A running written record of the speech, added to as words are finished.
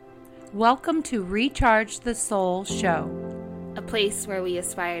Welcome to Recharge the Soul Show, a place where we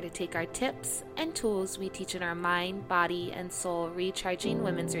aspire to take our tips and tools we teach in our mind, body, and soul recharging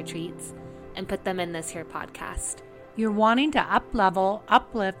women's retreats and put them in this here podcast. You're wanting to up-level,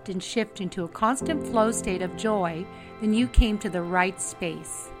 uplift, and shift into a constant flow state of joy, then you came to the right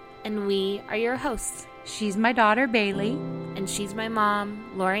space. And we are your hosts. She's my daughter, Bailey. And she's my mom,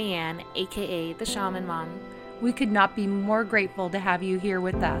 Lorri Ann, aka the Shaman Mom. We could not be more grateful to have you here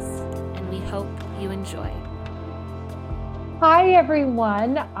with us. And we hope you enjoy. Hi,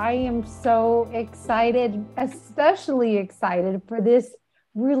 everyone. I am so excited, especially excited for this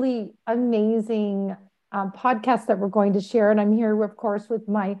really amazing podcast that we're going to share. And I'm here, of course, with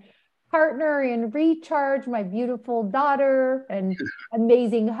my partner in Recharge, my beautiful daughter and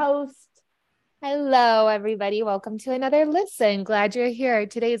amazing host. Hello, everybody. Welcome to another listen. Glad you're here.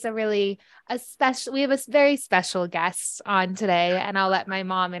 Today's we have a very special guest on today, and I'll let my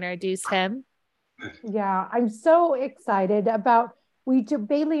mom introduce him. Yeah, I'm so excited about,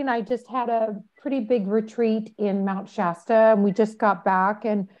 Bailey and I just had a pretty big retreat in Mount Shasta, and we just got back.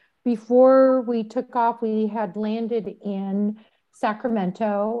 And before we took off, we had landed in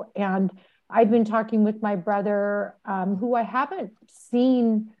Sacramento, and I've been talking with my brother, who I haven't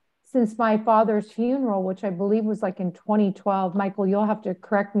seen since my father's funeral, which I believe was like in 2012. Michael, you'll have to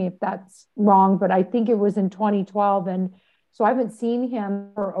correct me if that's wrong, but I think it was in 2012. And so I haven't seen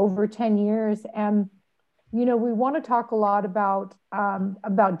him for over 10 years. And, you know, we want to talk a lot about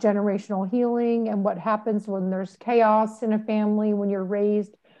generational healing and what happens when there's chaos in a family, when you're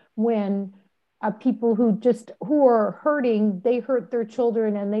raised, when people who are hurting, they hurt their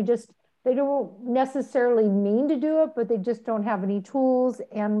children, and they don't necessarily mean to do it, but they just don't have any tools.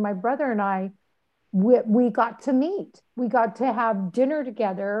 And my brother and I, we got to meet. We got to have dinner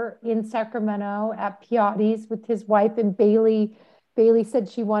together in Sacramento at Piatti's with his wife, and Bailey. Bailey said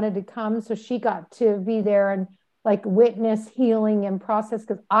she wanted to come, so she got to be there and like witness healing and process,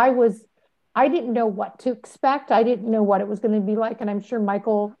 because I didn't know what to expect. I didn't know what it was going to be like. And I'm sure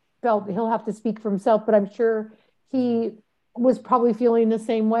Michael felt, he'll have to speak for himself, but I'm sure he was probably feeling the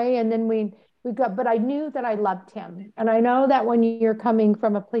same way. And then but I knew that I loved him. And I know that when you're coming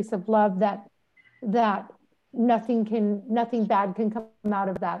from a place of love, that nothing bad can come out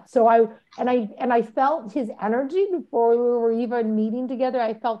of that. So I felt his energy before we were even meeting together.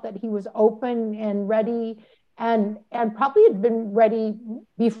 I felt that he was open and ready, and probably had been ready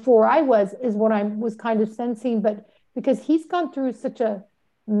before is what I was kind of sensing, but because he's gone through such a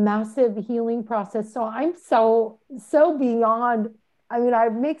massive healing process. So I'm so beyond, I mean,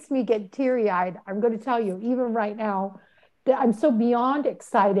 it makes me get teary-eyed. I'm going to tell you, even right now, that I'm so beyond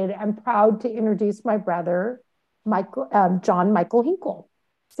excited and proud to introduce my brother, John Michael Hinkle.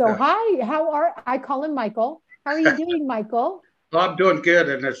 So hi, I call him Michael. How are you doing, Michael? Well, I'm doing good,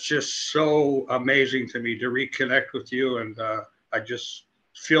 and it's just so amazing to me to reconnect with you, and I just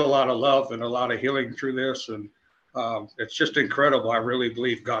feel a lot of love and a lot of healing through this, and it's just incredible. I really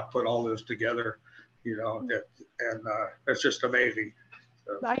believe God put all this together, you know, and it's just amazing.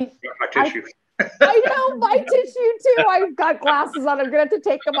 My tissue. I know, my tissue too. I've got glasses on. I'm going to have to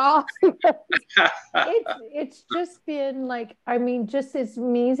take them off. It's just been like, I mean, just it's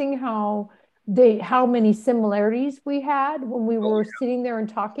amazing how many similarities we had when we were sitting there and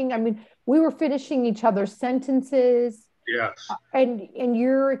talking. I mean, we were finishing each other's sentences. Yes. And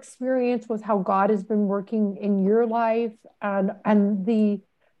your experience with how God has been working in your life, and the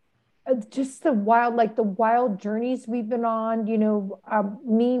wild journeys we've been on, you know,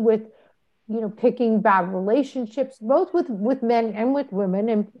 me with, you know, picking bad relationships, both with men and with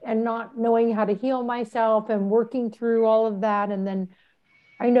women, and not knowing how to heal myself and working through all of that. And then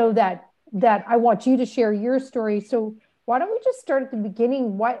I know that I want you to share your story. So why don't we just start at the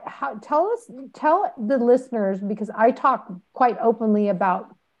beginning? Tell the listeners, because I talk quite openly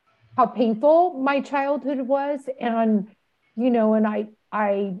about how painful my childhood was. And, you know, and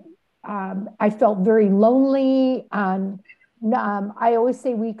I felt very lonely. And I always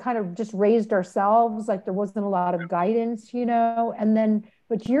say we kind of just raised ourselves, like there wasn't a lot of guidance, you know,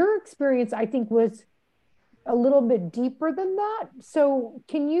 but your experience, I think, was a little bit deeper than that. So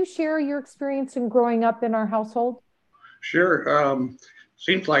can you share your experience in growing up in our household? Sure.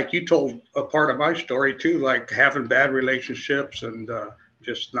 Seems like you told a part of my story too, like having bad relationships and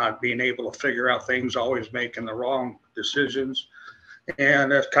just not being able to figure out things, always making the wrong decisions.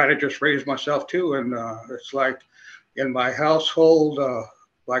 And that's kind of just raised myself too. And it's like in my household,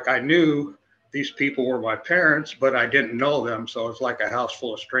 like I knew these people were my parents, but I didn't know them. So it's like a house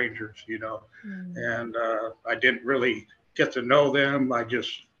full of strangers, you know, and I didn't really get to know them. I just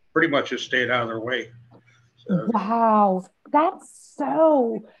pretty much just stayed out of their way. Wow, that's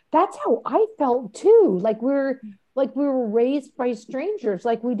that's how I felt too. Like we were raised by strangers.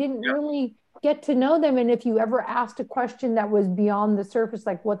 Like we didn't really get to know them. And if you ever asked a question that was beyond the surface,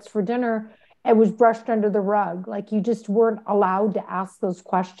 like what's for dinner, it was brushed under the rug. Like you just weren't allowed to ask those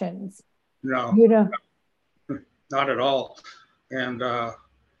questions. No, You know? not at all. And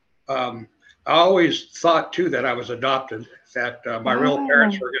um, I always thought too that I was adopted, that my real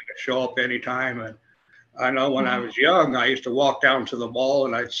parents Oh, were going to show up anytime. And I know when I was young, I used to walk down to the mall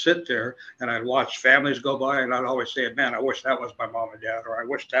and I'd sit there and I'd watch families go by, and I'd always say, man, I wish that was my mom and dad, or I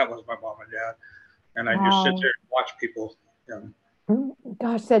wish that was my mom and dad. And I just sit wow. there and watch people.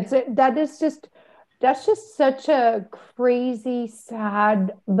 Gosh, that's just such a crazy,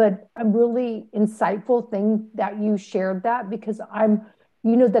 sad, but a really insightful thing that you shared that, because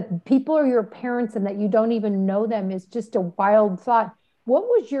that people are your parents and that you don't even know them is just a wild thought. What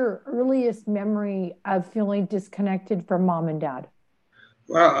was your earliest memory of feeling disconnected from mom and dad?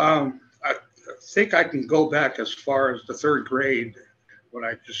 Well, I think I can go back as far as the third grade when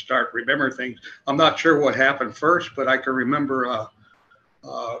I just start remembering things. I'm not sure what happened first, but I can remember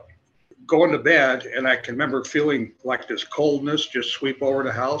uh, going to bed, and I can remember feeling like this coldness just sweep over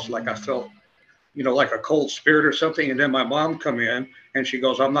the house, like I felt, like a cold spirit or something. And then my mom come in and she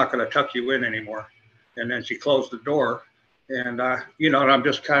goes, "I'm not going to tuck you in anymore." And then she closed the door, and and I'm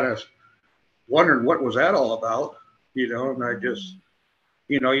just kind of wondering what was that all about, and I just,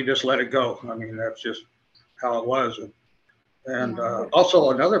 you just let it go. I mean, that's just how it was. And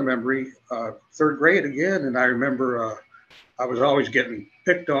also another memory, third grade again, and I remember I was always getting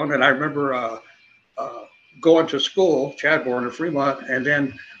picked on, and I remember going to school, Chadbourne or Fremont, and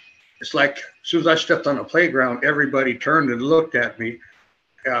then it's like as soon as I stepped on the playground, everybody turned and looked at me,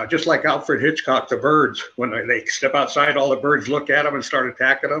 just like Alfred Hitchcock, the birds. When they step outside, all the birds look at them and start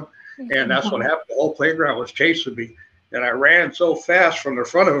attacking them, and that's what happened. The whole playground was chasing me, and I ran so fast from the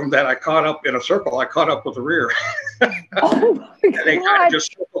front of them that I caught up in a circle. I caught up with the rear. Oh my And they kind of God.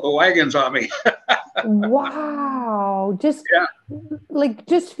 just circled the wagons on me. Wow. Yeah.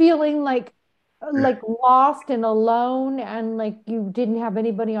 Just feeling like lost and alone, and like you didn't have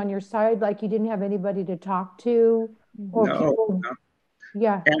anybody on your side, like you didn't have anybody to talk to, or No, people. no.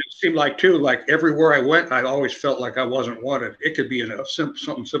 Yeah. And it seemed like too, like everywhere I went, I always felt like I wasn't wanted. It could be in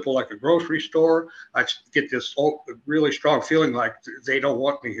something simple like a grocery store. I get this really strong feeling like they don't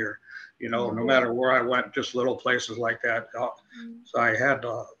want me here. No matter where I went, just little places like that. So I had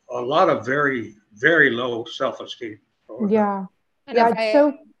a lot of very, very low self-esteem. Yeah. And Yeah. if It's I,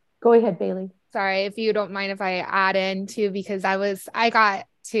 so, go ahead, Bailey. sorry, if you don't mind if I add in too, because I got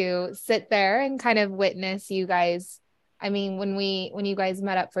to sit there and kind of witness you guys. I mean, when you guys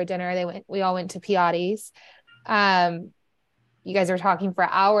met up for dinner, we all went to Piatti's. Um, you guys were talking for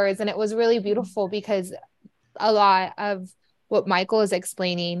hours, and it was really beautiful because a lot of what Michael is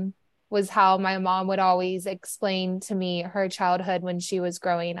explaining was how my mom would always explain to me her childhood when she was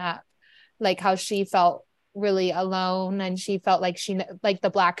growing up, like how she felt really alone and she felt like like the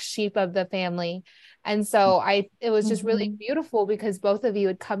black sheep of the family. And so it was just really Mhm. beautiful because both of you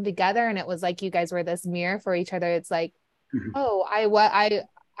had come together and it was like you guys were this mirror for each other. It's like, Mhm. oh,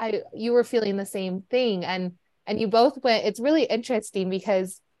 you were feeling the same thing. And you both went, it's really interesting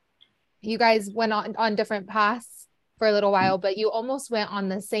because you guys went on different paths for a little while, but you almost went on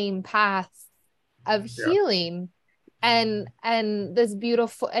the same path of Yeah. healing and this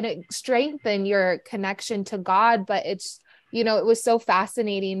beautiful, and it strengthened your connection to God. But it was so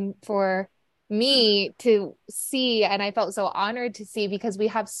fascinating for me to see, and I felt so honored to see, because we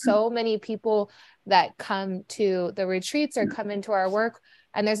have so many people that come to the retreats or come into our work,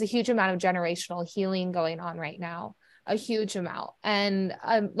 and there's a huge amount of generational healing going on right now, a huge amount, and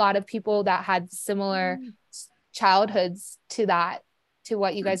a lot of people that had similar childhoods to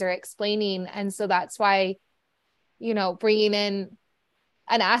what you guys are explaining. And so that's why, bringing in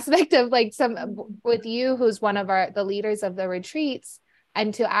an aspect of like some with you, who's one of the leaders of the retreats,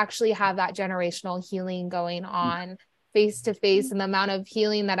 and to actually have that generational healing going on face to face, and the amount of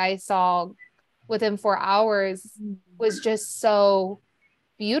healing that I saw within 4 hours was just so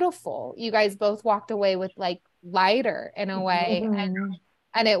beautiful. You guys both walked away with like lighter in a way, Mhm.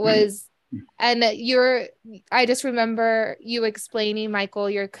 and it was, and I just remember you explaining, Michael,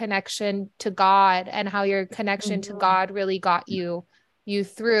 your connection to God and how your connection to Mhm. God really got you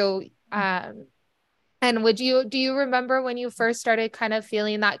through. And do you remember when you first started kind of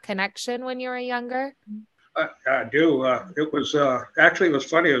feeling that connection when you were younger? I do. It was actually, it was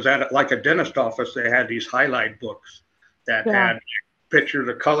funny. It was at like a dentist office. They had these highlight books that Yeah. had pictures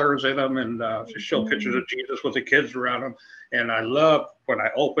of colors in them, and just show pictures Mhm. of Jesus with the kids around him. And I loved when I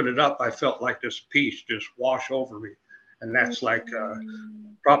opened it up. I felt like this peace just wash over me. And that's like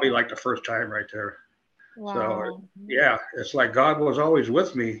probably like the first time right there. So Wow. yeah, it's like God was always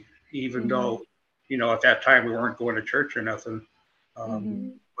with me, even Mhm. though, at that time we weren't going to church or nothing.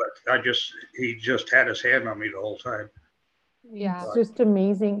 Mhm. But he just had his hand on me the whole time. Yeah. It's just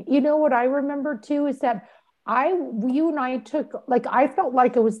amazing. You know what I remember too is that you and I took, like, I felt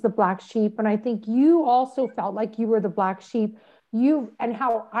like it was the black sheep, and I think you also felt like you were the black sheep. And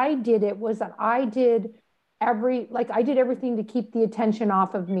how I did it was that I did everything to keep the attention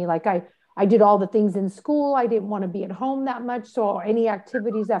off of me. Like I did all the things in school. I didn't want to be at home that much. So any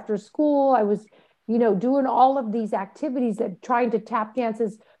activities after school, I was, doing all of these activities that trying to tap dance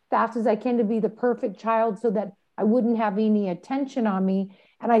as fast as I can to be the perfect child so that I wouldn't have any attention on me.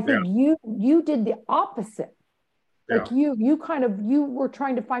 And I Yeah, think you did the opposite. yeah. Like you were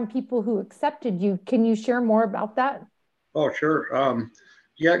trying to find people who accepted you. Can you share more about that? Oh, sure.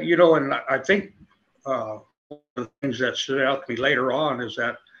 Yeah, and I think one of the things that stood out to me later on is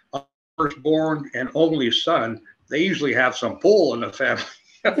that firstborn and only son, they usually have some pull in the family.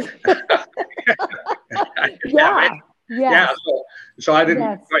 I didn't have Yeah. any. Yeah, Yes. so I didn't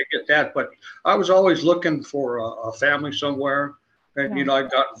Yes. quite get that, but I was always looking for a family somewhere. And, Yeah. I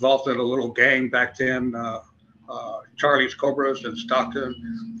got involved in a little gang back then, Charlie's Cobras in Stockton.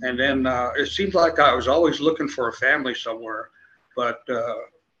 And then it seemed like I was always looking for a family somewhere, but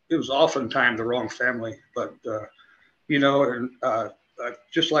it was oftentimes the wrong family. But, and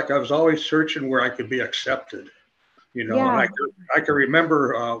just like I was always searching where I could be accepted. And Yeah. I can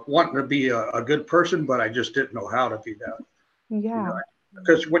remember wanting to be a good person, but I just didn't know how to be that. You know, Yeah.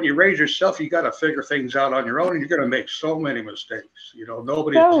 because when you raise yourself, you got to figure things out on your own, and you're going to make so many mistakes.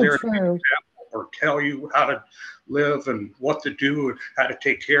 Nobody's So there to true. or tell you how to live and what to do and how to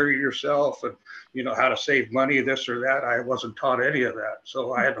take care of yourself and how to save money, this or that. I wasn't taught any of that,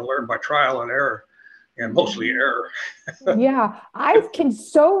 so I had to learn by trial and error, and mostly error. Yeah, I can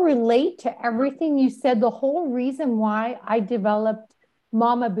so relate to everything you said. The whole reason why I developed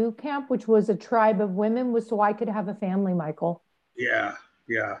Mama Boot Camp, which was a tribe of women, was so I could have a family, Michael. Yeah,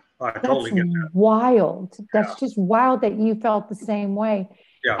 yeah, I That's totally get wild. That's that. just wild that you felt the same way.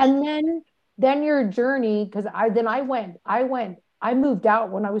 Yeah, And then your journey, because I moved out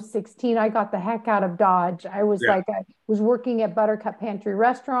when I was 16. I got the heck out of Dodge. I was yeah, like, I was working at Buttercup Pantry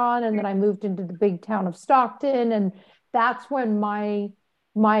Restaurant, and then I moved into the big town of Stockton. And that's when my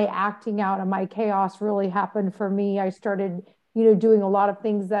acting out and my chaos really happened for me. I started, doing a lot of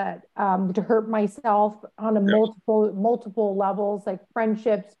things that to hurt myself on a yeah, multiple levels, like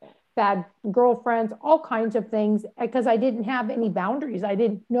friendships, bad girlfriends, all kinds of things, because I didn't have any boundaries. I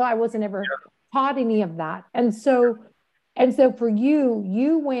didn't know, I wasn't ever taught any of that. And so for you,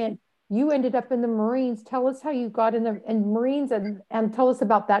 you ended up in the Marines. Tell us how you got in Marines, and tell us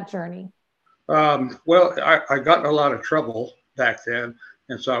about that journey. Well, I got in a lot of trouble back then.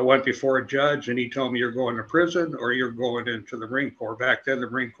 And so I went before a judge and he told me you're going to prison or you're going into the Marine Corps. Back then, the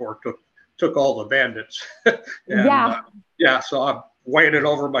Marine Corps took all the bandits. And Yeah. yeah, so I weighed it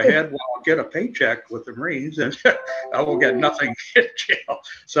over my head. Well, I'll get a paycheck with the Marines and I will get nothing in jail.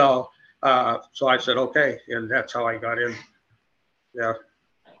 So I said, okay. And that's how I got in. Yeah.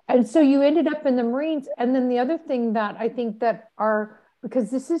 And so you ended up in the Marines. And then the other thing that I think that because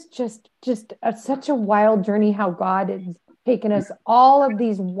this is just such a wild journey, how God has taken us all of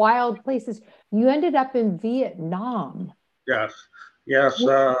these wild places. You ended up in Vietnam. Yes. Yes.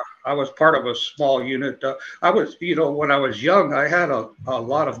 I was part of a small unit. I was, when I was young, I had a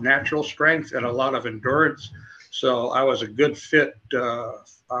lot of natural strength and a lot of endurance. So I was a good fit. I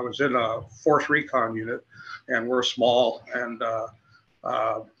was in a force recon unit and we're small. And uh,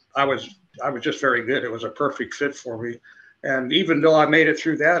 I was just very good. It was a perfect fit for me. And even though I made it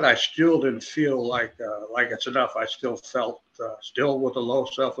through that, I still didn't feel like it's enough. I still felt still with a low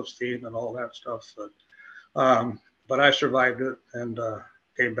self-esteem and all that stuff. But I survived it and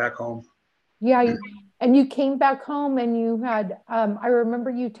came back home. Yeah, and you came back home and you had I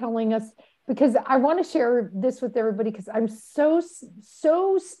remember you telling us, because I want to share this with everybody because I'm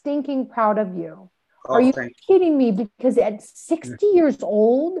so stinking proud of you. Are Oh, you thank kidding me? Because at you. 60 years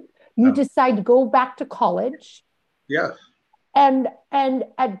old, you Yeah. decide to go back to college Yes. and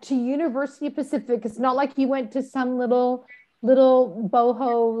to University of Pacific. It's not like you went to some little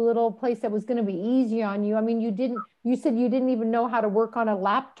boho little place that was going to be easy on you. I mean, you said you didn't even know how to work on a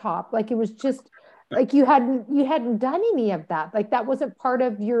laptop. Like it was just like you hadn't done any of that. Like that wasn't part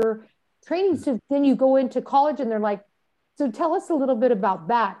of your training. So then you go into college and they're like, so tell us a little bit about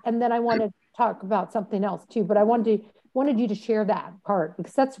that. And then I want to talk about something else too, but I wanted you to share that part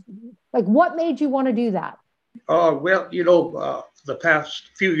because that's like what made you want to do that? Well, the past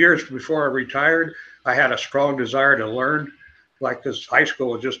few years before I retired, I had a strong desire to learn, like because high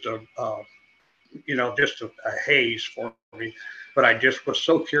school was just a haze for me. But I just was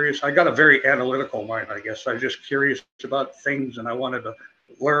so curious. I got a very analytical mind, I guess. I was just curious about things, and I wanted to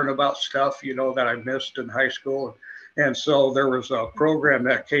learn about stuff, that I missed in high school. And so there was a program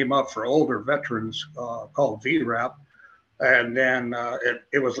that came up for older veterans called VRAP, and then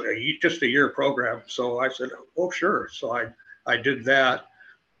it was just a year program. So I said, oh, sure. So I did that.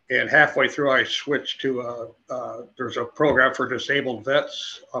 And halfway through, I switched to there's a program for disabled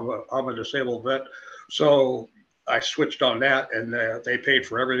vets. I'm a disabled vet. So I switched on that, and they paid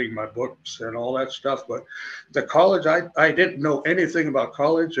for everything, my books and all that stuff. But the college, I didn't know anything about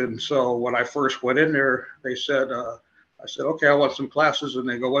college. And so when I first went in there, they said, I said, okay, I want some classes. And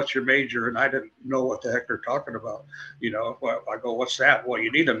they go, what's your major? And I didn't know what the heck they're talking about. Well, I go, what's that? Well,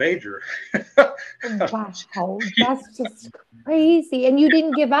 you need a major. Wow, that's just crazy. And you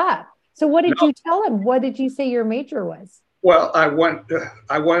didn't give up. So what did you tell him? What did you say your major was? Well, I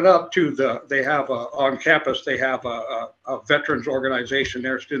went up to they have on campus, they have a veterans organization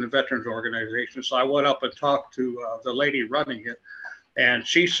there, student veterans organization. So I went up and talked to the lady running it, and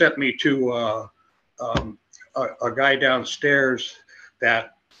she sent me to a guy downstairs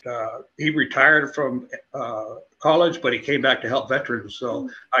that he retired from college, but he came back to help veterans. So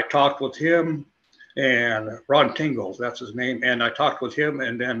I talked with him, and Ron Tingles, that's his name. And I talked with him,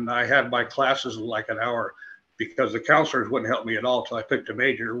 and then I had my classes in like an hour because the counselors wouldn't help me at all. So I picked a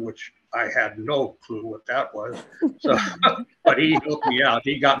major, which I had no clue what that was. So, but he helped me out.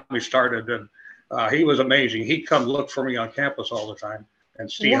 He got me started, and he was amazing. He'd come look for me on campus all the time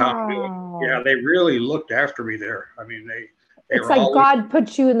and see how I'm doing. Yeah, they really looked after me there. I mean, they it's were like always, God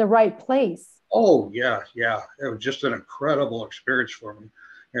put you in the right place. Oh, yeah. It was just an incredible experience for me.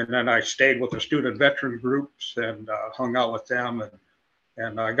 And then I stayed with the student veteran groups and hung out with them.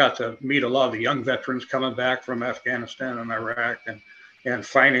 And I got to meet a lot of the young veterans coming back from Afghanistan and Iraq and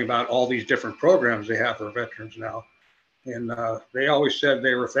finding about all these different programs they have for veterans now. And they always said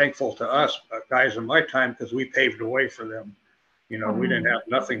they were thankful to us, guys in my time, because we paved the way for them. We didn't have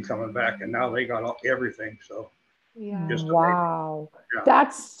nothing coming back, and now they got everything. So, wow, yeah.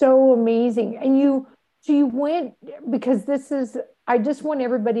 That's so amazing. And so you went, because I just want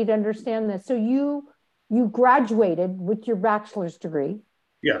everybody to understand this. So you graduated with your bachelor's degree.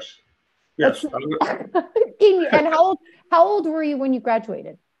 Yes. And how old were you when you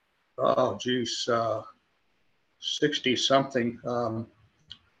graduated? Oh, geez, 60 something. I'm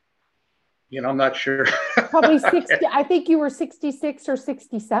not sure. Probably 60. I think you were 66 or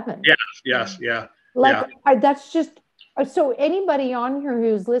 67. Yes, yeah. That's just, so anybody on here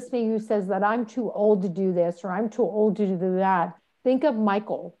who's listening who says that I'm too old to do this or I'm too old to do that, think of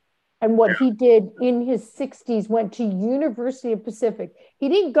Michael and what he did in his 60s, went to University of Pacific. He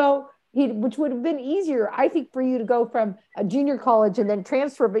didn't go, which would have been easier, I think, for you to go from a junior college and then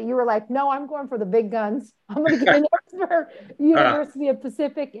transfer, but you were like, no, I'm going for the big guns. I'm going to get in for University of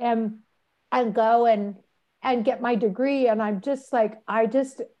Pacific and go and get my degree. And I'm just like, I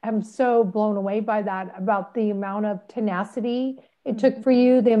just am so blown away by that, about the amount of tenacity it took for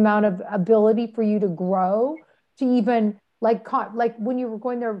you, the amount of ability for you to grow, to even like when you were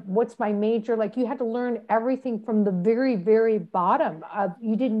going there, what's my major? Like you had to learn everything from the very, very bottom of,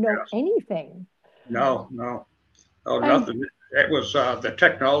 you didn't know anything. No, nothing. It was, the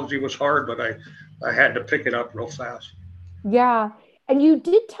technology was hard, but I had to pick it up real fast. Yeah. And you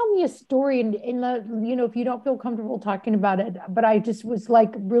did tell me a story, and if you don't feel comfortable talking about it, but I just was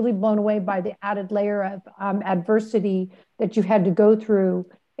like really blown away by the added layer of adversity that you had to go through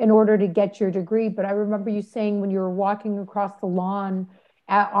in order to get your degree. But I remember you saying when you were walking across the lawn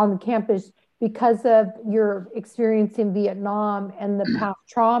on campus, because of your experience in Vietnam and the past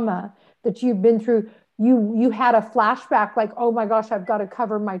trauma that you've been through, you had a flashback like, oh my gosh, I've got to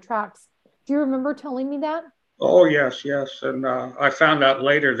cover my tracks. Do you remember telling me that? Oh, yes. And I found out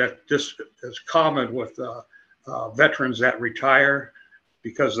later that this is common with veterans that retire,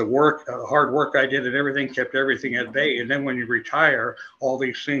 because the hard work I did and everything kept everything at bay. And then when you retire, all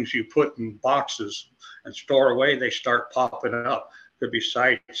these things you put in boxes and store away, they start popping up. Could be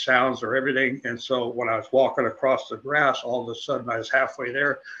sight, sounds, or everything. And so when I was walking across the grass, all of a sudden I was halfway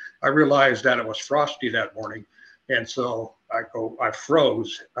there. I realized that it was frosty that morning. And so I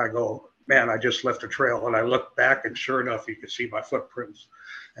froze. I go, man, I just left a trail. And I looked back, and sure enough, you could see my footprints.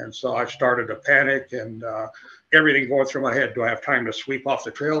 And so I started to panic, and everything going through my head. Do I have time to sweep off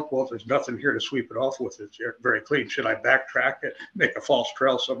the trail? Well, there's nothing here to sweep it off with. It's very clean. Should I backtrack it, make a false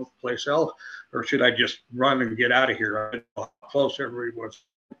trail someplace else? Or should I just run and get out of here? I didn't know how close everybody was.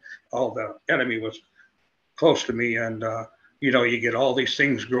 All the enemy was close to me, and you get all these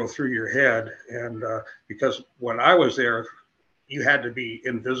things go through your head, and because when I was there, you had to be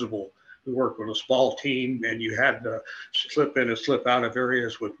invisible. We worked with a small team, and you had to slip in and slip out of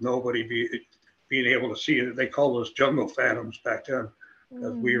areas with nobody being able to see it. They called us jungle phantoms back then,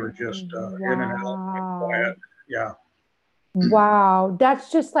 because we were just in and out, quiet. Yeah. Wow.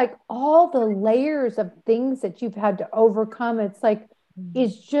 That's just like all the layers of things that you've had to overcome. It's like,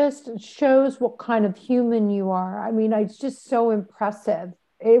 it just shows what kind of human you are. I mean, it's just so impressive.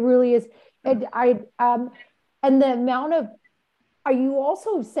 It really is. And and the amount of, you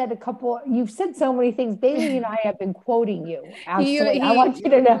also said you've said so many things. Bailey and I have been quoting you. Actually, I want you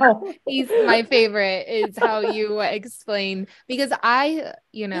to know. He's my favorite is how you explain, because I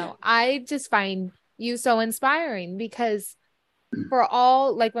just find you so inspiring, because for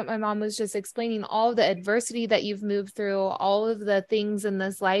all, like what my mom was just explaining, all of the adversity that you've moved through, all of the things in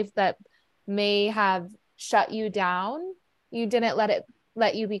this life that may have shut you down, you didn't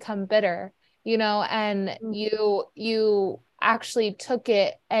let you become bitter, and you actually took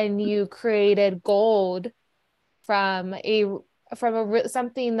it and you created gold from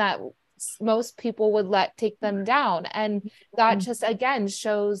something that most people would let take them down. And that just again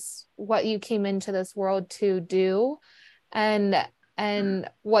shows what you came into this world to do, and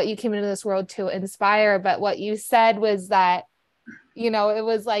what you came into this world to inspire. But what you said was that it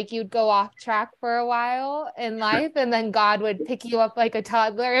was like you'd go off track for a while in life, and then God would pick you up like a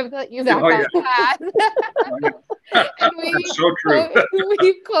toddler and put you back on path. And That's so true.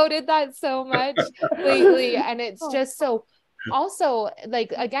 We've quoted that so much lately, and it's just so. Also,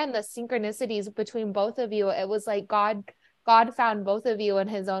 like, again, the synchronicities between both of you, it was like God found both of you in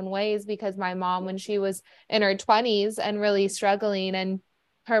his own ways, because my mom, when she was in her 20s and really struggling, and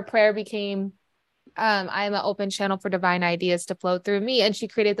her prayer became, I am an open channel for divine ideas to flow through me. And she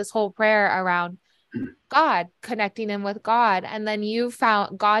created this whole prayer around God, connecting him with God. And then you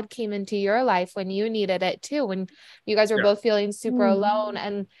found God came into your life when you needed it too, when you guys were both feeling super alone.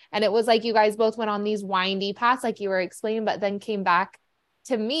 And it was like you guys both went on these windy paths, like you were explaining, but then came back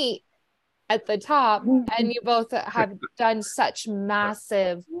to meet at the top. And you both have done such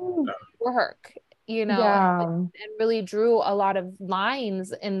massive work, and really drew a lot of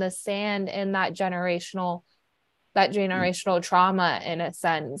lines in the sand in that generational trauma, in a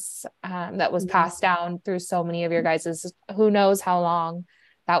sense, that was passed down through so many of your guys's, who knows how long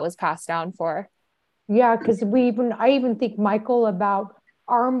that was passed down for. Yeah, because I even think, Michael, about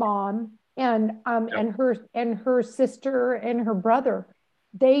our mom and her sister and her brother.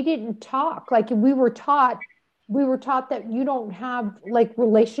 They didn't talk. Like, we were taught that you don't have like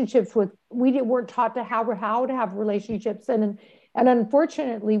relationships with. Weren't taught to how to have relationships, and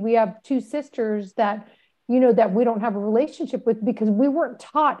unfortunately, we have two sisters that that we don't have a relationship with, because we weren't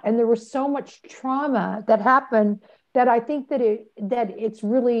taught, and there was so much trauma that happened, that I think that it's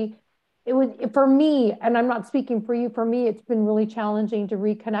really, it was, for me, and I'm not speaking for you, for me, it's been really challenging to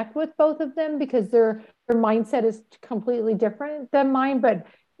reconnect with both of them, because their mindset is completely different than mine. But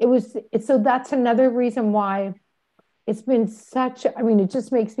so that's another reason why it's been it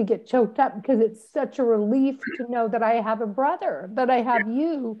just makes me get choked up, because it's such a relief to know that I have a brother, that I have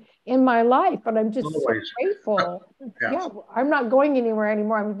you in my life. And I'm just so grateful. Yeah, I'm not going anywhere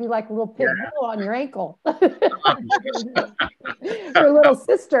anymore. I'm going to be like a little pit bull on your ankle. Your little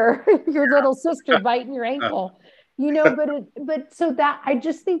sister biting your ankle, but so that, I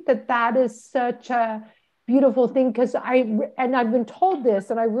just think that is such a beautiful thing, because I've been told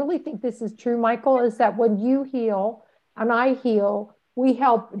this, and I really think this is true, Michael, is that when you heal and I heal, we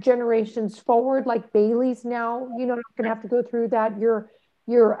help generations forward. Like Bailey's now, not going to have to go through that. Your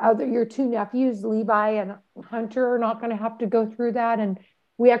two nephews, Levi and Hunter, are not going to have to go through that. And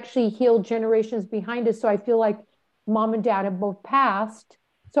we actually heal generations behind us. So I feel like mom and dad have both passed.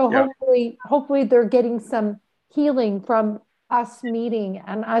 So hopefully they're getting some healing from us meeting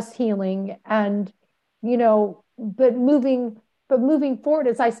and us healing. And, but moving forward,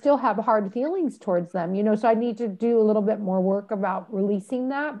 is I still have hard feelings towards them, so I need to do a little bit more work about releasing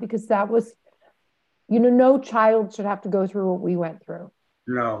that, because that was, no child should have to go through what we went through.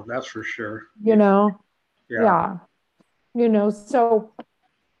 No, that's for sure. Yeah.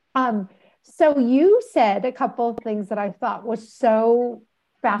 So you said a couple of things that I thought was so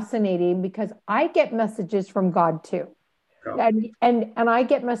fascinating, because I get messages from God too. And I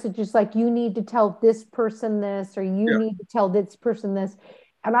get messages like, you need to tell this person this, or you need to tell this person this.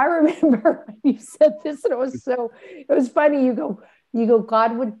 And I remember you said this, and it was funny. You go,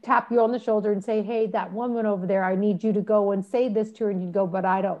 God would tap you on the shoulder and say, hey, that woman over there, I need you to go and say this to her. And you'd go, but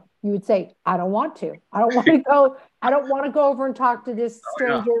I don't. You would say, I don't want to. I don't want to go. I don't want to go over and talk to this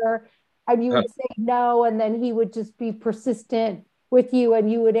stranger. and you would say no, and then he would just be persistent with you,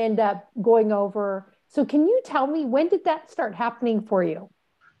 and you would end up going over. So can you tell me, when did that start happening for you?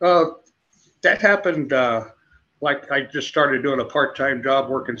 That happened, like I just started doing a part-time job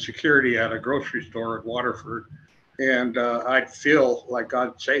working security at a grocery store in Waterford. And I'd feel like God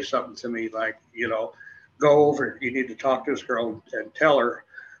would say something to me, like, go over, you need to talk to this girl and tell her.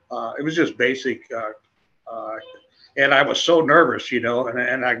 It was just basic. And I was so nervous,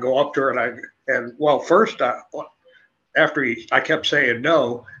 and I go up to her and well, first, after I kept saying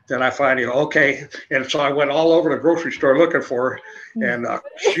no, then I finally, okay. And so I went all over the grocery store looking for her, and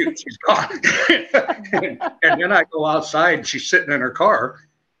shoot, she's gone. and then I go outside and she's sitting in her car,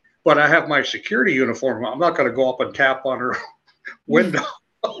 but I have my security uniform. I'm not going to go up and tap on her window.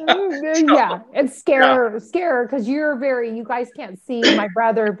 Yeah, it's scare because you guys can't see my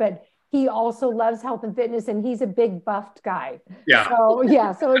brother, but he also loves health and fitness, and he's a big buffed guy. Yeah. So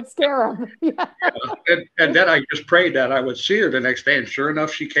it's scare him. Yeah. And then I just prayed that I would see her the next day, and sure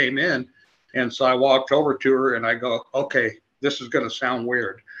enough, she came in. And so I walked over to her and I go, okay, this is going to sound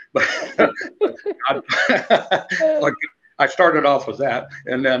weird, but I started off with that.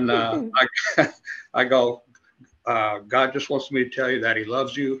 And then I go, God just wants me to tell you that he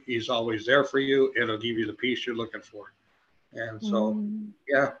loves you. He's always there for you. It'll give you the peace you're looking for. And so,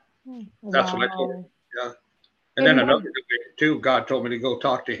 yeah, that's what I told her. Yeah. And then another thing too, God told me to go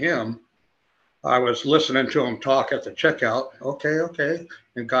talk to him. I was listening to him talk at the checkout. Okay.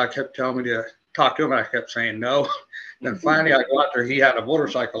 And God kept telling me to talk to him. And I kept saying no. Then finally I go out there. He had a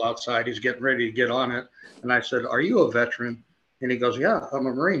motorcycle outside. He's getting ready to get on it. And I said, are you a veteran? And he goes, yeah, I'm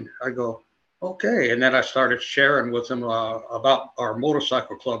a Marine. I go, okay. And then I started sharing with him about our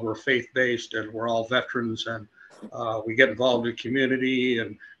motorcycle club. We're faith-based and we're all veterans, and we get involved in community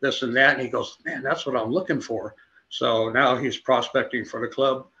and this and that. And he goes, man, that's what I'm looking for. So now he's prospecting for the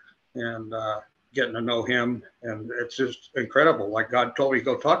club and getting to know him. And it's just incredible. Like God told me to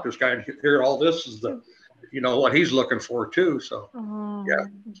go talk to this guy and hear all this is what he's looking for too. So yeah,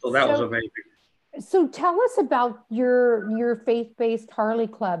 so that was amazing. So tell us about your faith-based Harley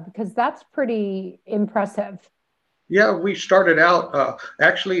Club, because that's pretty impressive. Yeah, we started out,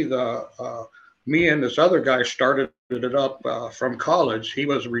 actually me and this other guy started it up from college. He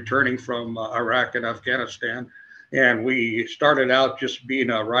was returning from Iraq and Afghanistan. And we started out just being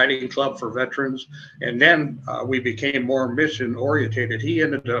a riding club for veterans. And then we became more mission orientated. He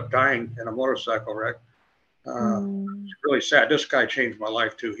ended up dying in a motorcycle wreck. It's really sad. This guy changed my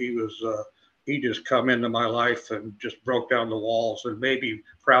life too. He just come into my life and just broke down the walls and made me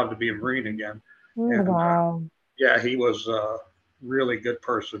proud to be a Marine again. And, wow. Yeah, he was a really good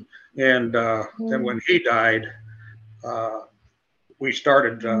person. And then when he died, we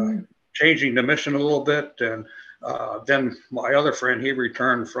started changing the mission a little bit. And then my other friend, he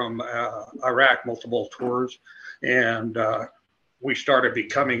returned from Iraq, multiple tours. And we started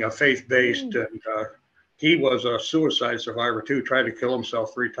becoming a faith-based, and he was a suicide survivor too, tried to kill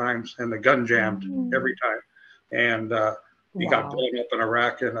himself 3 times, and the gun jammed every time. And he got blown up in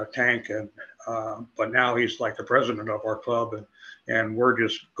Iraq in a tank. And but now he's like the president of our club, and we're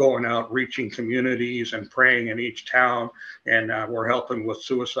just going out, reaching communities and praying in each town. And we're helping with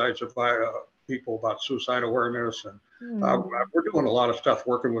suicide people about suicide awareness. And we're doing a lot of stuff,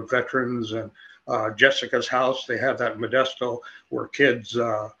 working with veterans. And Jessica's house, they have that Modesto where kids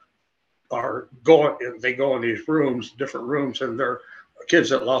they go in these rooms, different rooms, and they're kids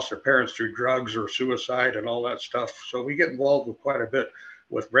that lost their parents through drugs or suicide and all that stuff. So we get involved with quite a bit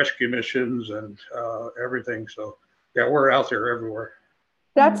with rescue missions and everything. So yeah, we're out there everywhere.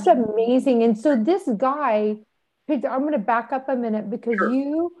 That's amazing. And so this guy, I'm going to back up a minute, because Sure.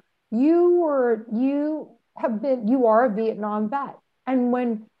 you are a Vietnam vet.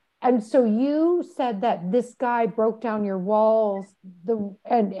 And so you said that this guy broke down your walls,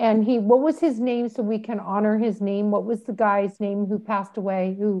 and what was his name, so we can honor his name? What was the guy's name who passed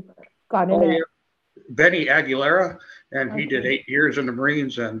away, who got in it? Benny Aguilera, and he did 8 years in the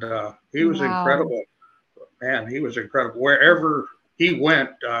Marines, and he was incredible. Man, he was incredible. Wherever he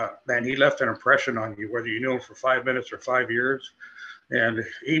went, man, he left an impression on you, whether you knew him for 5 minutes or 5 years. And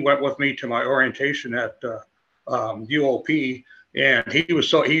he went with me to my orientation at UOP. And he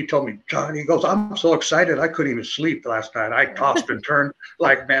told me, John, he goes, I'm so excited. I couldn't even sleep last night. I tossed and turned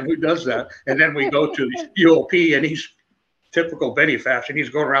like, man, who does that? And then we go to the UOP, and he's typical Benny fashion. He's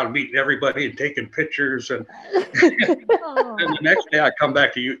going around meeting everybody and taking pictures. And then the next day I come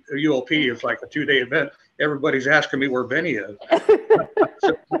back to UOP. It's like a 2-day event. Everybody's asking me where Benny is.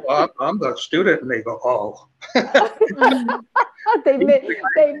 So, well, I'm the student. And they go, oh.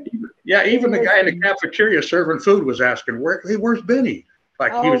 Even the guy in the cafeteria serving food was asking, where's Benny?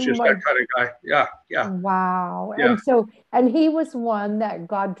 Like he was Oh just my, that kind of guy. Yeah, yeah, wow. yeah. And he was one that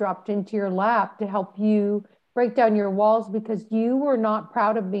God dropped into your lap to help you break down your walls because you were not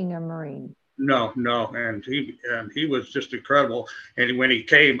proud of being a Marine. No, no, and he was just incredible. And when he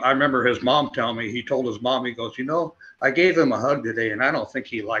came, I remember his mom telling me, he told his mom, he goes, I gave him a hug today, and I don't think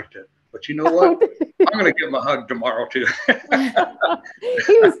he liked it. But you know what? I'm going to give him a hug tomorrow too.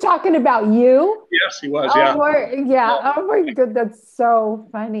 He was talking about you. Yes, he was. Oh Yeah, my, yeah. Oh my God, that's so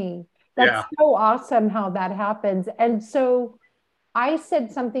funny. That's yeah, so awesome how that happens. And so I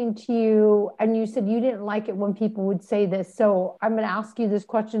said something to you, and you said you didn't like it when people would say this. So I'm going to ask you this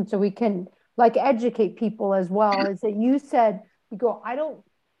question so we can like educate people as well. Is that you said, you go, I don't,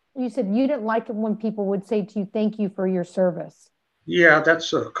 you said you didn't like it when people would say to you, thank you for your service. yeah.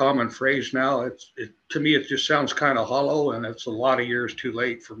 That's a common phrase now. To me, it just sounds kind of hollow, and it's a lot of years too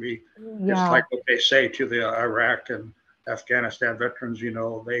late for me. It's Yeah. like what they say to the Iraq and Afghanistan veterans.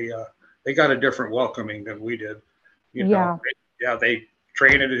 They got a different welcoming than we did. Yeah. Yeah, they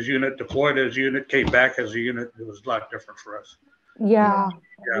trained as unit, deployed as unit, came back as a unit. It was a lot different for us. Yeah.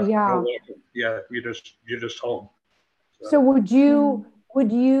 Yeah, no Yeah. welcome. Yeah, you're just home. So So would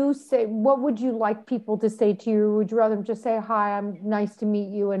you say, what would you like people to say to you? Would you rather them just say, hi, I'm nice to meet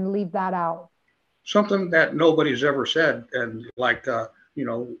you and leave that out? something that nobody's ever said, and like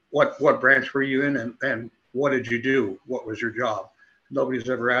what branch were you in, and what did you do? What was your job? Nobody's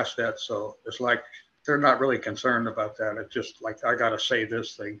ever asked that, so it's like they're not really concerned about that. It's just like I gotta say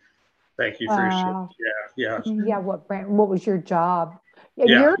this thing. Thank you for your service. Uh, Yeah, yeah, what was your job? And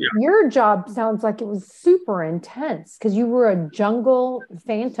yeah, your job sounds like it was super intense because you were a jungle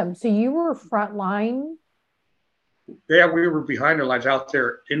phantom. So you were frontline. yeah. We were behind the lines out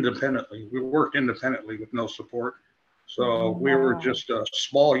there independently. We worked independently with no support. So we were Wow. just a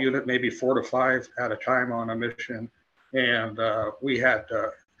small unit, maybe 4 to 5 at a time on a mission. And we had,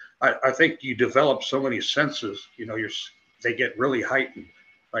 I think you develop so many senses, they get really heightened.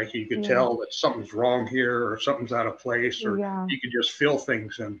 Like you could Yeah. tell that something's wrong here or something's out of place, or Yeah. you could just feel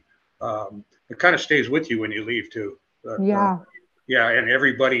things. And it kind of stays with you when you leave too. But Yeah. yeah, and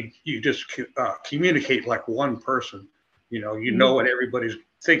everybody, you just communicate like one person. You Yeah. know what everybody's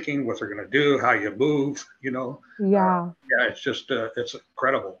thinking, what they're going to do, how you move. Yeah. Yeah, it's just it's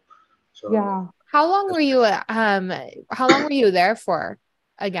incredible. So Yeah. How long were you how long were you there for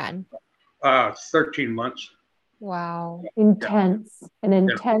again? 13 months. Wow. Yeah, An yeah,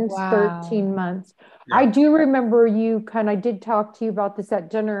 intense Wow. 13 months. I yeah. do remember I did talk to you about this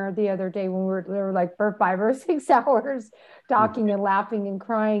at dinner the other day when we were like for 5 or 6 hours Mhm. talking and laughing and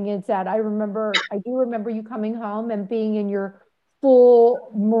crying. And said, I do remember you coming home and being in your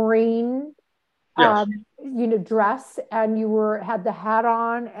full Marine, Yes. dress, and had the hat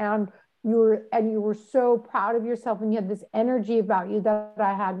on, and you were so proud of yourself, and you had this energy about you that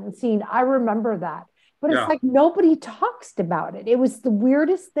I hadn't seen. I remember that. But it's Yeah. like nobody talks about it. It was the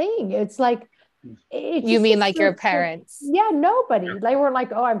weirdest thing. It's like it You just mean is like your parents? yeah, nobody. They were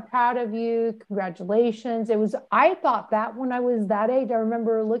like, "Oh, I'm proud of you. Congratulations." I thought that when I was that age, I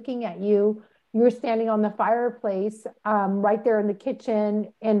remember looking at you. You were standing on the fireplace, right there in the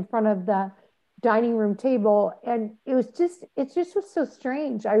kitchen in front of the dining room table. And it just was so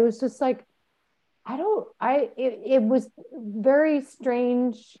strange. I was just like, it was very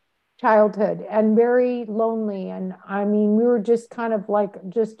strange childhood and very lonely. And I mean, we were just kind of like,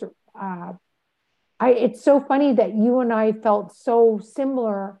 it's so funny that you and I felt so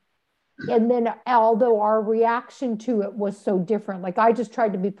similar. And then although our reaction to it was so different, like I just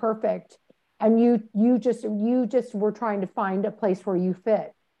tried to be perfect, and you just were trying to find a place where you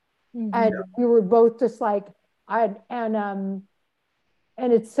fit. And Mhm. we were both just like, I and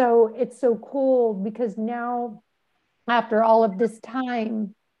it's so cool because now, after all of this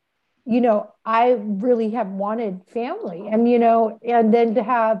time, I really have wanted family, and and then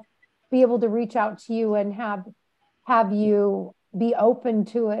to be able to reach out to you and have you be open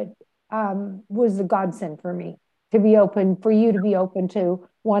to it, was a godsend for me. To be open, for you to be open to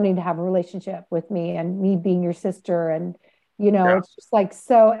wanting to have a relationship with me, and me being your sister. And Yeah. it's just like,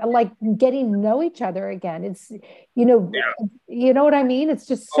 so like getting to know each other again. It's you know Yeah. you know what I mean. It's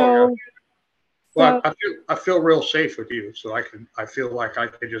just Oh yeah. Well, so I feel real safe with you, so I feel like I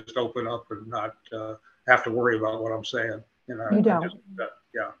can just open up and not have to worry about what I'm saying. you I just don't.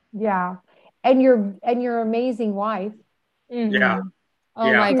 yeah, Yeah. And your amazing wife. yeah, Mhm.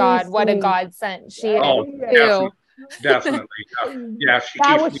 Oh yeah. my God, what a Seriously. godsend she is Oh, Yeah. too. definitely, definitely. Yeah,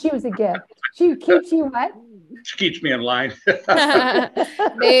 yeah. She was a gift. She keeps you what? She keeps me in line. You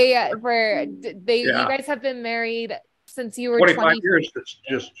Yeah, guys have been married since you were 25 years. It's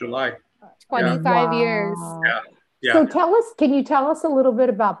just July. Yeah, 25 years. Wow. yeah, Yeah. So can you tell us a little bit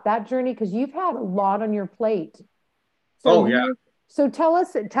about that journey? Because you've had a lot on your plate. So Oh, yeah. so tell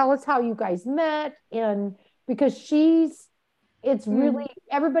us how you guys met, and because it's really, Mhm.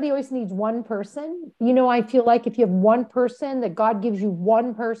 everybody always needs one person. You know, I feel like if you have one person, that God gives you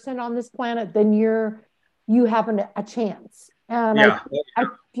one person on this planet, then you have a chance. And Yeah. I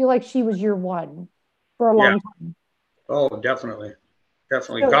feel like she was your one for a Yeah. long time. Oh, definitely.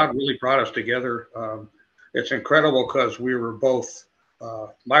 Definitely. So, God really brought us together. It's incredible because we were both,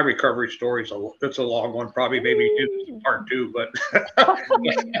 my recovery story it's a long one, probably maybe do this in part two, but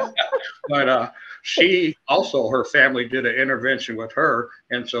she also, her family did an intervention with her.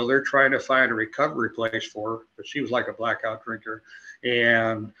 And so they're trying to find a recovery place for her, but she was like a blackout drinker.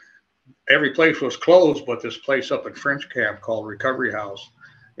 And every place was closed, but this place up in French Camp called Recovery House.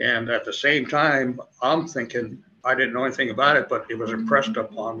 And at the same time, I'm thinking, I didn't know anything about it, but it was impressed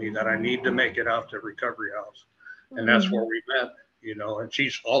upon me that I need to make it out to Recovery House. And that's where we met, and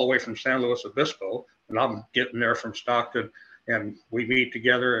she's all the way from San Luis Obispo, and I'm getting there from Stockton, and we meet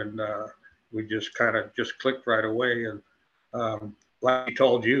together, and we just kind of just clicked right away. And like I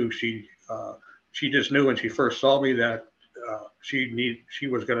told you, she just knew when she first saw me that she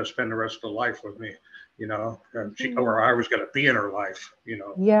was going to spend the rest of her life with me, and or I was going to be in her life,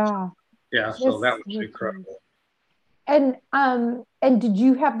 yeah, Yeah, so just that was so cool. incredible. And did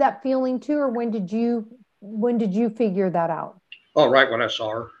you have that feeling too, or when did you figure that out? Oh, right when I saw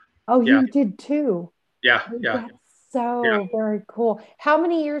her. Oh, Yeah, you did too. yeah, Oh, yeah, that's yeah. so very cool. How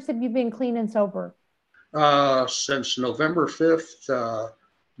many years have you been clean and sober? Since November 5th,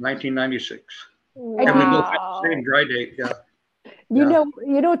 1996, And and we you both had the same Wow. dry date. Yeah, You yeah,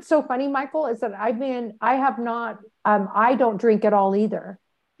 know, it's so funny, Michael, is that I have not, I don't drink at all either.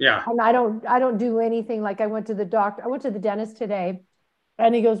 yeah. And I don't do anything. Like I went to the doctor, I went to the dentist today,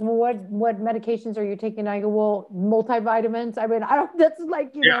 and he goes, well, what medications are you taking? I go, well, multivitamins. I mean, I don't, that's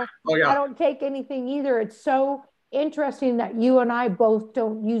like, Yeah. Oh, I yeah. don't take anything either. It's so interesting that you and I both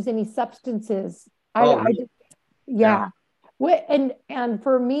don't use any substances. Oh, I really? just, Yeah. yeah. And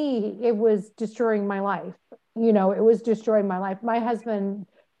for me, it was destroying my life. It was destroying my life. My husband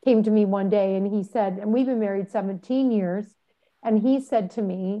came to me one day and he said, and we've been married 17 years, and he said to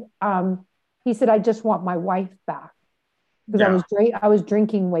me, he said, I just want my wife back because Yeah. I was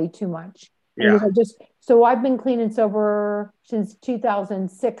drinking way too much. And he goes, Yeah. so I've been clean and sober since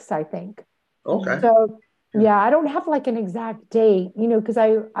 2006, I think. Okay. So Yeah. yeah, I don't have like an exact date, because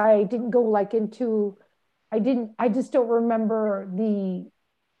I didn't go like into I just don't remember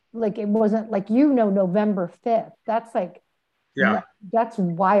like it wasn't like November 5th. That's like Yeah. that's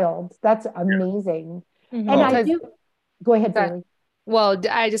wild. That's amazing. And Mhm. I Oh, Because do go ahead, Bailey.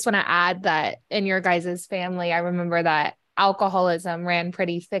 I just want to add that in your guys' family, I remember that alcoholism ran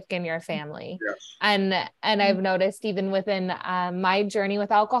pretty thick in your family. yes. And I've noticed even within my journey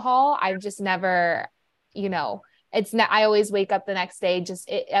with alcohol, I've just never, you know, it's not, I always wake up the next day, just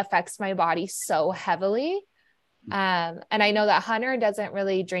it affects my body so heavily. And I know that Hunter doesn't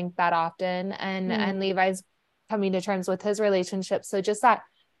really drink that often, and Levi's coming to terms with his relationship. So just that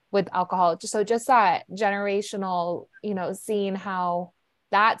with alcohol, just that generational, seeing how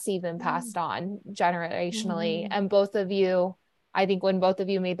that's even passed on generationally. And both of you, I think when both of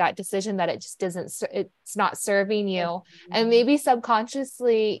you made that decision that it just doesn't, it's not serving you, and maybe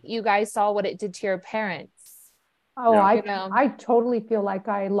subconsciously you guys saw what it did to your parents, Oh, Yeah. I totally feel like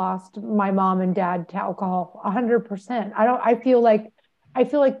I lost my mom and dad to alcohol 100%. I feel like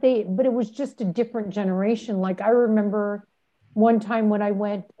but it was just a different generation. Like I remember one time when I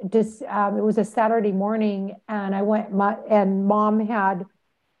went it was a Saturday morning and and mom had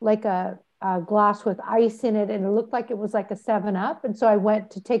like a glass with ice in it and it looked like it was like a 7 Up. And so I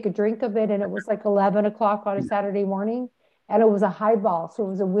went to take a drink of it and it was like 11 o'clock on a Saturday morning and it was a highball. So it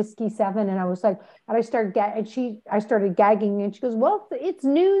was a whiskey 7. And I was like, and I started gagging and she goes, well, it's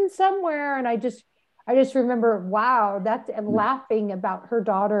noon somewhere. And I just remember, wow, that's and laughing about her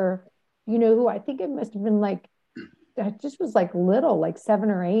daughter, who I think it must have been like, I just was like little, like 7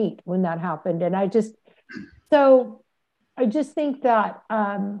 or 8 when that happened. And so I just think that,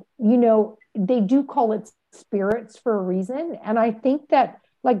 they do call it spirits for a reason. And I think that,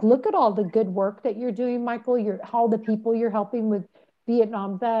 like, look at all the good work that you're doing, Michael. All the people you're helping with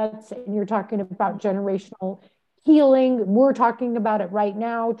Vietnam vets, and you're talking about generational healing. We're talking about it right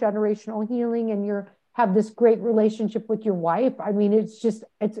now, generational healing, and you have this great relationship with your wife. I mean, it's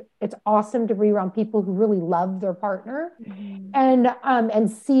awesome to be around people who really love their partner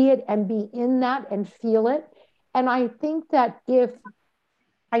and see it and be in that and feel it. And I think that if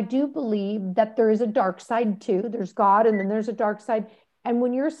I do believe that there is a dark side too, there's God and then there's a dark side. And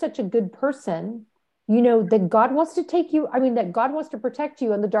when you're such a good person, that God wants to take you, that God wants to protect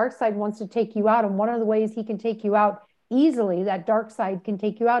you, and the dark side wants to take you out. And one of the ways he can take you out easily, that dark side can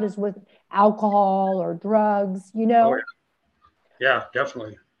take you out, is with alcohol or drugs, Oh, yeah,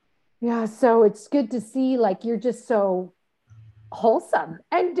 definitely. Yeah, so it's good to see like you're just so wholesome.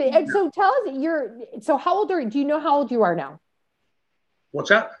 And so tell us, so how old do you know how old you are now? What's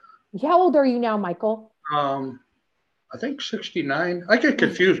that? How old are you now, Michael? I think 69. I get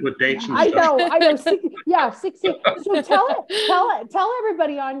confused with dates and I stuff. know. Yeah, 60. So tell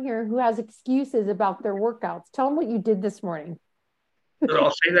everybody on here who has excuses about their workouts. Tell them what you did this morning.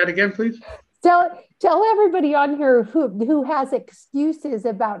 I'll say that again, please. Tell everybody on here who has excuses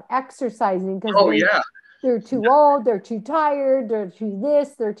about exercising because they're too old, they're too tired, they're too this,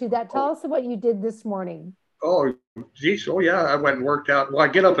 they're too that. Tell us what you did this morning. Oh, geez. Oh, yeah. I went and worked out. Well, I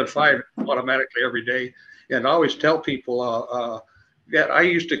get up at 5 automatically every day. And I always tell people that I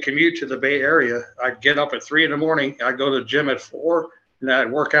used to commute to the Bay Area. I'd get up at 3 in the morning. I'd go to the gym at 4, and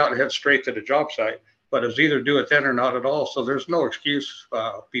I'd work out and head straight to the job site. But it's either do it then or not at all. So there's no excuse,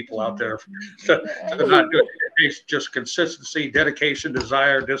 people out there, to not do it. It's just consistency, dedication,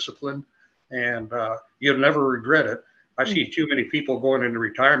 desire, discipline, and you'll never regret it. I see too many people going into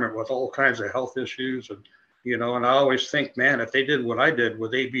retirement with all kinds of health issues. And I always think, man, if they did what I did,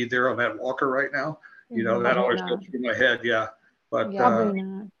 would they be there on that walker right now? That always goes through my head. Yeah. But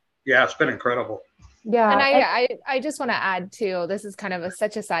yeah, it's been incredible. Yeah. And I just want to add too, this is kind of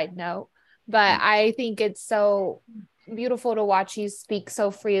such a side note, but I think it's so beautiful to watch you speak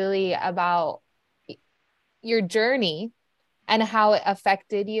so freely about your journey and how it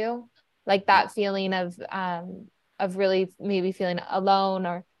affected you. Like that feeling of really maybe feeling alone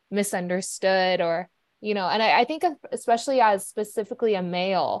or misunderstood or, and I think especially as specifically a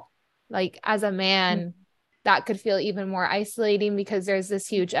male, like as a man, that could feel even more isolating because there's this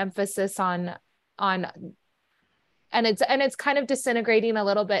huge emphasis on, and it's kind of disintegrating a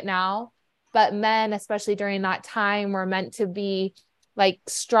little bit now, but men, especially during that time, were meant to be like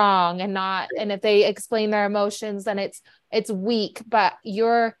strong and if they explain their emotions, then it's weak, but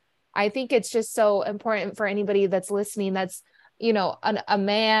I think it's just so important for anybody that's listening, that's, a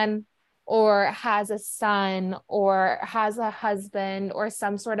man or has a son or has a husband or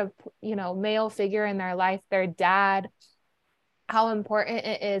some sort of, male figure in their life, their dad, how important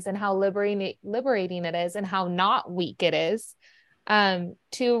it is and how liberating it is and how not weak it is,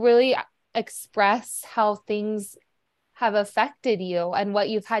 to really express how things have affected you and what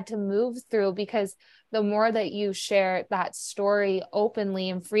you've had to move through, because the more that you share that story openly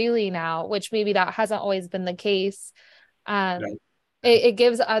and freely now, which maybe that hasn't always been the case, it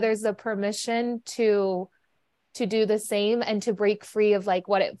gives others the permission to do the same and to break free of like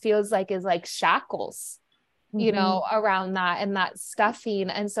what it feels like is like shackles, around that and that stuffing.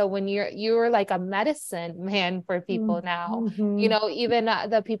 And so when you're like a medicine man for people now, even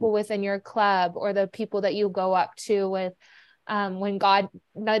the people within your club or the people that you go up to with, when God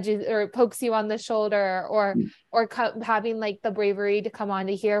nudges or pokes you on the shoulder or having like the bravery to come on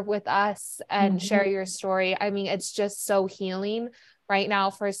to here with us and share your story. I mean, it's just so healing right now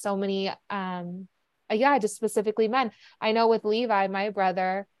for so many, just specifically men. I know with Levi, my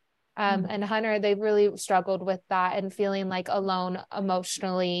brother, and Hunter, they've really struggled with that and feeling like alone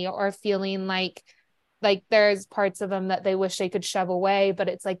emotionally or feeling like there's parts of them that they wish they could shove away, but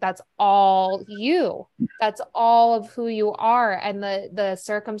it's like, that's all you, that's all of who you are. And the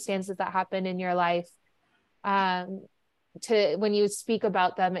circumstances that happen in your life, when you speak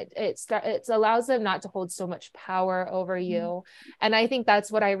about them, it allows them not to hold so much power over you. And I think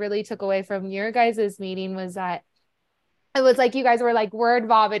that's what I really took away from your guys' meeting, was that it was like you guys were like word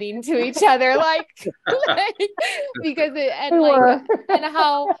vomiting to each other, because and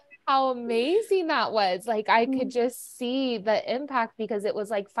how amazing that was. Like I could just see the impact, because it was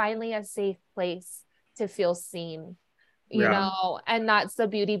like finally a safe place to feel seen, and that's the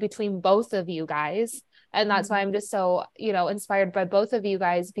beauty between both of you guys. And that's why I'm just so, inspired by both of you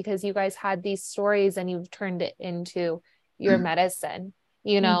guys, because you guys had these stories and you've turned it into your medicine,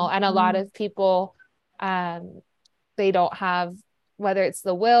 and a lot of people, they don't have, whether it's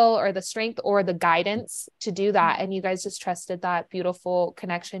the will or the strength or the guidance to do that. And you guys just trusted that beautiful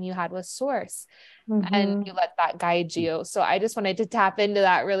connection you had with Source, and you let that guide you. So I just wanted to tap into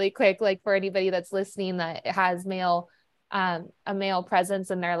that really quick, like for anybody that's listening that has a male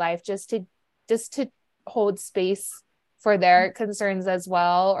presence in their life, just to hold space for their concerns as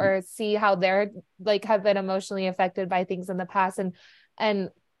well, or see how they're like have been emotionally affected by things in the past,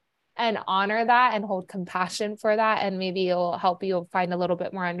 and honor that and hold compassion for that. And maybe it'll help you find a little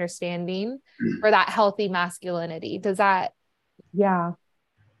bit more understanding for that healthy masculinity. Does that? Yeah.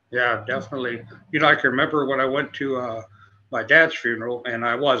 Yeah, definitely. I can remember when I went to my dad's funeral, and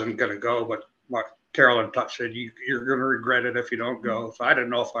I wasn't going to go, but my Carolyn said, you're going to regret it if you don't go. So I didn't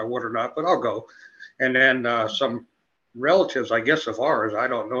know if I would or not, but I'll go. And then some relatives, I guess, of ours, I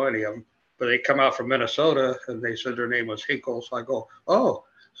don't know any of them, but they come out from Minnesota, and they said their name was Hinkle. So I go, oh,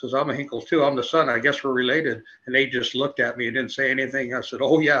 says I'm a Hinkle too. I'm the son. I guess we're related. And they just looked at me and didn't say anything. I said,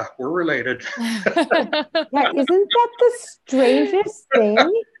 oh yeah, we're related. Yeah, isn't that the strangest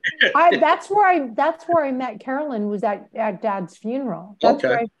thing? That's where I met Carolyn, was at Dad's funeral. That's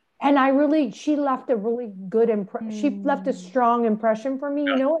Okay. where she left a really good she left a strong impression for me.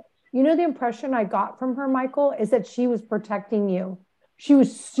 You know what? You know the impression I got from her, Michael, is that she was protecting you. She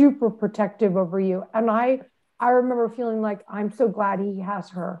was super protective over you. And I remember feeling like, I'm so glad he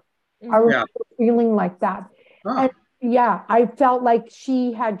has her. I remember feeling like that. Huh. And yeah, I felt like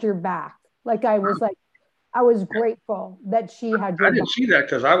she had your back. Like I was grateful that she had your I didn't back. see that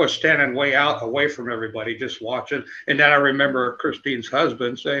because I was standing way out away from everybody just watching. And then I remember Christine's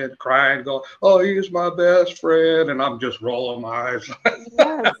husband crying, going, oh, he's my best friend. And I'm just rolling my eyes.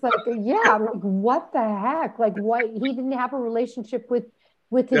 Yes, like what the heck? Like what, he didn't have a relationship with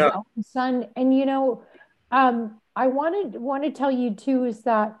his Yeah. own son. And I want to tell you too, is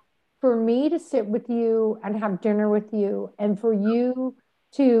that for me to sit with you and have dinner with you, and for you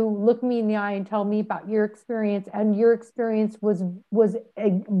to look me in the eye and tell me about your experience, and your experience was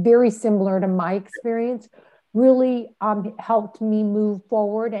very similar to my experience, really helped me move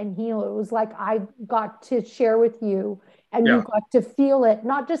forward and heal. It was like I got to share with you, and you Yeah. got to feel it,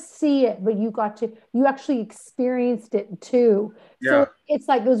 not just see it, but you actually experienced it too. So Yeah. it's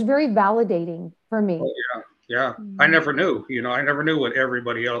like, it was very validating for me. Oh, yeah. Yeah. I never knew, I never knew what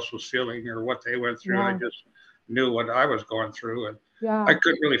everybody else was feeling or what they went through. I Yeah. just knew what I was going through. And I Yeah.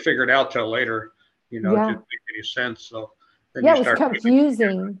 couldn't really figure it out till later, it Yeah. didn't make any sense. So then Yeah, you it was start.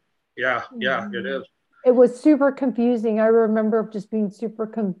 confusing. Yeah. Yeah, it is. It was super confusing. I remember just being super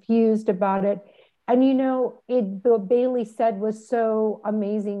confused about it. And what Bailey said was so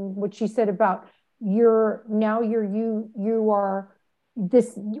amazing. What she said about you are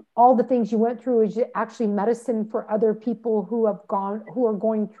this, all the things you went through is actually medicine for other people who are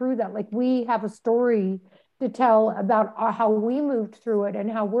going through that. Like, we have a story to tell about how we moved through it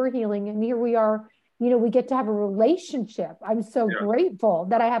and how we're healing. And here we are, we get to have a relationship. I'm so grateful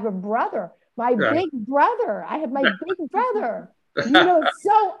that I have a brother. My big brother. I have my big brother. It's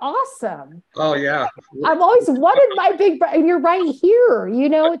so awesome. Oh, yeah. I've always wanted my big brother, and you're right here.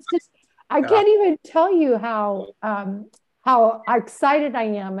 It's just, I can't even tell you how excited I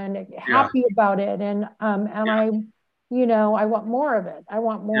am and happy about it. And I want more of it. I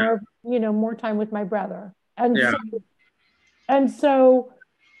want more, more time with my brother. And so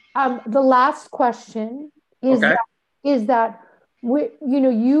the last question is Okay. that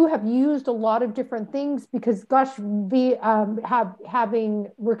you have used a lot of different things, because gosh, having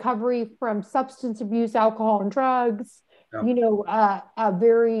recovery from substance abuse, alcohol and drugs, a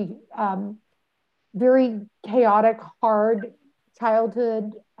very chaotic, hard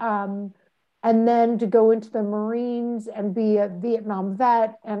childhood, and then to go into the Marines and be a Vietnam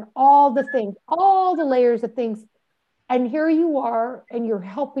vet, and all the things, all the layers of things. And here you are, and you're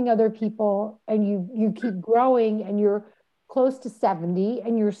helping other people, and you keep growing, and you're close to 70,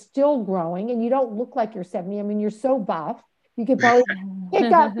 and you're still growing, and you don't look like you're 70. I mean, you're so buff. You could probably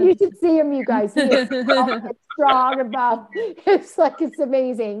pick up. You should see him, you guys. He is strong and buff. It's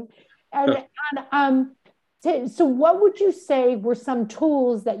amazing. So what would you say were some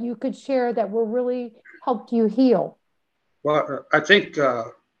tools that you could share that were really helped you heal? Well, I think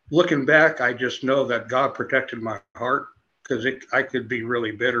looking back, I just know that God protected my heart, because I could be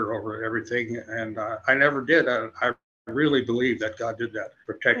really bitter over everything, and I never did. I really believe that God did that,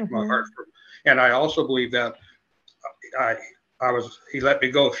 protect my heart and I also believe that He let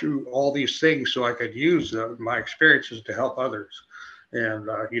me go through all these things so I could use my experiences to help others. And,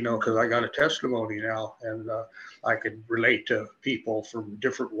 because I got a testimony now, and I could relate to people from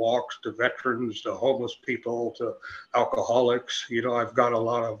different walks, to veterans, to homeless people, to alcoholics. I've got a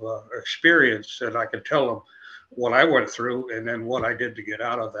lot of experience, and I can tell them what I went through and then what I did to get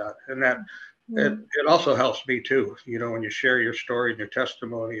out of that. And that it also helps me too, when you share your story and your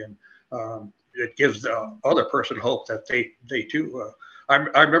testimony, and it gives the other person hope that they too.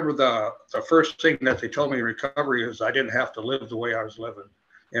 I remember the first thing that they told me in recovery is I didn't have to live the way I was living.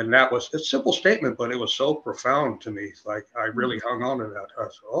 And that was a simple statement, but it was so profound to me. Like, I really hung on to that. I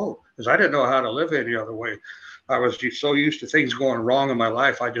said, because I didn't know how to live any other way. I was just so used to things going wrong in my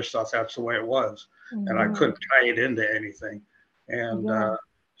life. I just thought that's the way it was. And I couldn't tie it into anything. And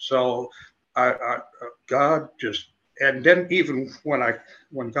so God just and then even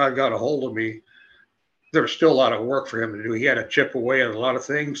when God got a hold of me, there was still a lot of work for him to do. He had to chip away at a lot of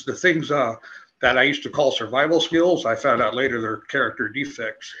things. The things that I used to call survival skills, I found out later they're character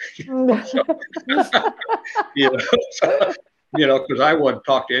defects. So, you know, so, because I wouldn't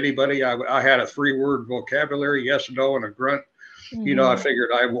talk to anybody. I had a 3-word vocabulary, yes, no, and a grunt. I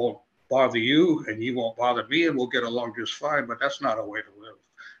figured I won't bother you and you won't bother me and we'll get along just fine, but that's not a way to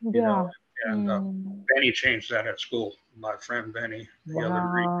live, and Benny changed that at school. My friend Benny, the other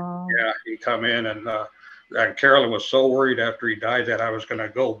night, he come in and Carolyn was so worried after he died that I was going to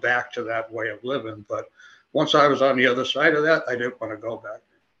go back to that way of living. But once I was on the other side of that, I didn't want to go back.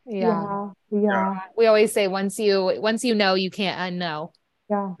 Yeah. We always say once you know, you can't unknow.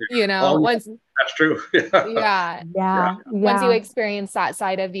 Yeah. Once that's true. Once you experience that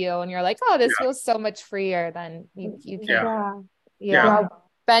side of you and you're like, oh, this feels so much freer, then you can. Yeah.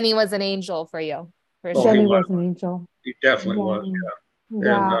 Benny was an angel for you. For sure. Benny was an angel. He definitely was.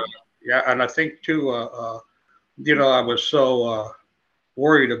 And I think too, I was so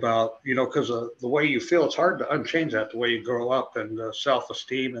worried about, because the way you feel, it's hard to unchange that, the way you grow up and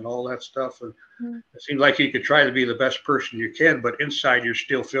self-esteem and all that stuff. And it seems like you could try to be the best person you can, but inside you're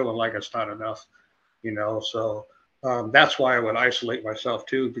still feeling like it's not enough, so that's why I would isolate myself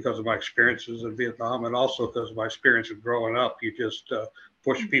too, because of my experiences in Vietnam, and also because of my experience of growing up. You just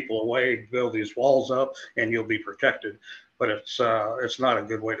push people away, build these walls up, and you'll be protected. But it's not a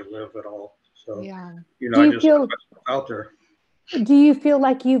good way to live at all. So, I just put myself out there. Do you feel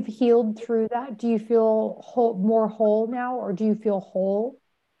like you've healed through that? Do you feel more whole now, or do you feel whole?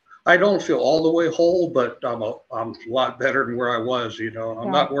 I don't feel all the way whole, but I'm a lot better than where I was.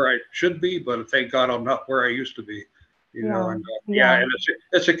 I'm not where I should be, but thank God I'm not where I used to be. And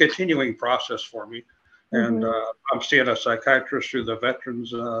it's a continuing process for me. And I'm seeing a psychiatrist through the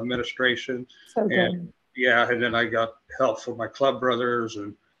Veterans Administration. So good. And then I got help from my club brothers,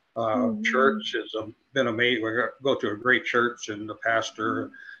 and church has been amazing. We go to a great church, and the pastor,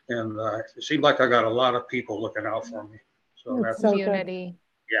 and it seemed like I got a lot of people looking out for me. So that's community.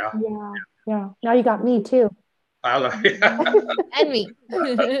 Yeah. Now you got me too. I love you. And me.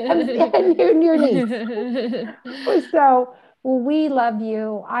 and your niece. So, we love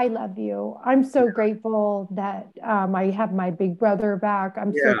you. I love you. I'm so grateful that I have my big brother back.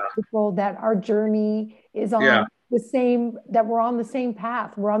 I'm so grateful that our journey is on the same, that we're on the same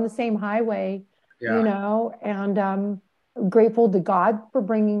path. We're on the same highway, and grateful to God for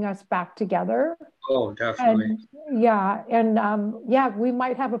bringing us back together. Oh, definitely. And we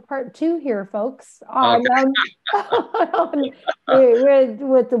might have a part 2 here, folks,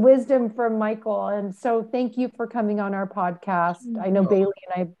 with the wisdom from Michael. And so thank you for coming on our podcast. I know Bailey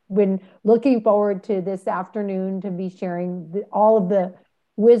and I've been looking forward to this afternoon to be sharing all of the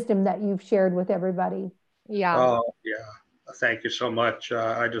wisdom that you've shared with everybody. Thank you so much.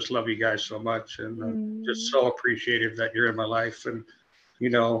 I just love you guys so much, and just so appreciative that you're in my life. And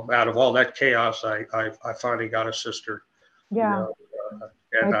out of all that chaos, I finally got a sister.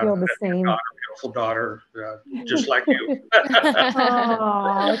 And I feel the same. A beautiful daughter, just like you.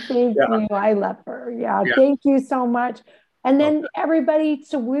 Oh, thank you. I love her. Thank you so much. And then everybody,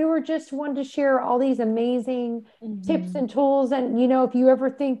 so we were just wanted to share all these amazing tips and tools. And, if you ever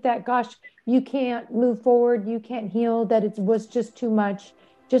think that, gosh, you can't move forward, you can't heal, that it was just too much,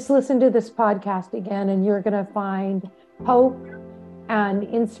 just listen to this podcast again, and you're going to find hope and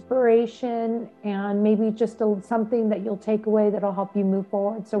inspiration, and maybe just something that you'll take away that'll help you move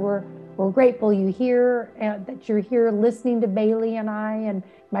forward. So we're grateful you're here, and that you're here listening to Bailey and I and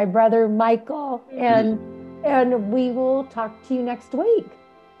my brother Michael, and we will talk to you next week.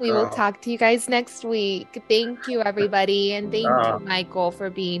 We will talk to you guys next week. Thank you, everybody, and thank you, Michael, for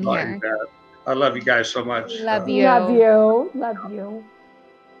being here. I love you guys so much. Love you. Love you. Love you.